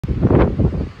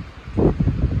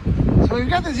So we've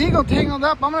got this eagle tangled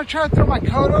up. I'm gonna try to throw my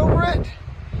coat over it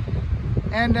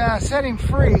and set him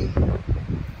free.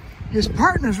 His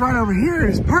partner's right over here.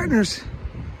 His partners,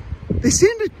 they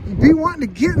seem to be wanting to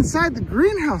get inside the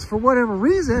greenhouse for whatever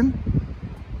reason.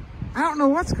 I don't know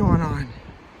what's going on.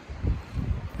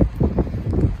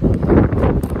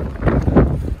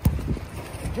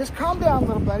 Just calm down,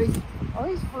 little buddy. Oh,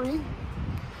 he's free.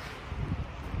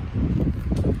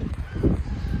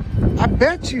 I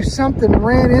bet you something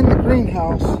ran in the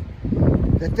greenhouse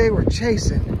that they were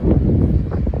chasing.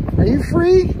 Are you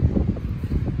free?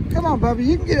 Come on, Bubby,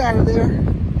 you can get out of there.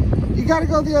 You gotta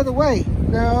go the other way.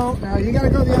 No, you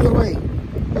gotta go the other way.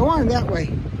 Go on that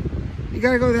way. You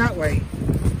gotta go that way.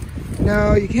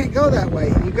 No, you can't go that way.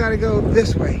 You gotta go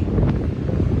this way.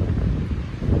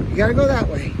 You gotta go that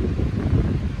way.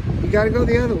 You gotta go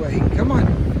the other way. Come on.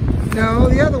 No,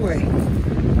 the other way.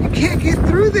 You can't get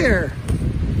through there.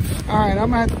 All right, I'm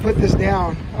gonna have to put this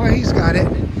down. Oh, he's got it.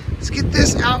 Let's get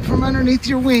this out from underneath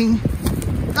your wing.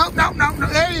 No.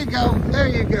 There you go. There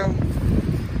you go.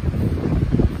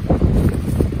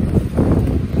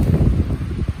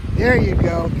 There you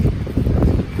go.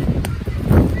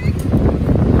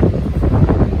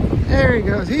 There he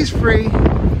goes. He's free.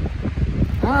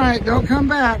 All right, don't come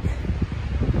back.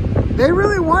 They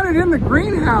really want it in the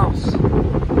greenhouse.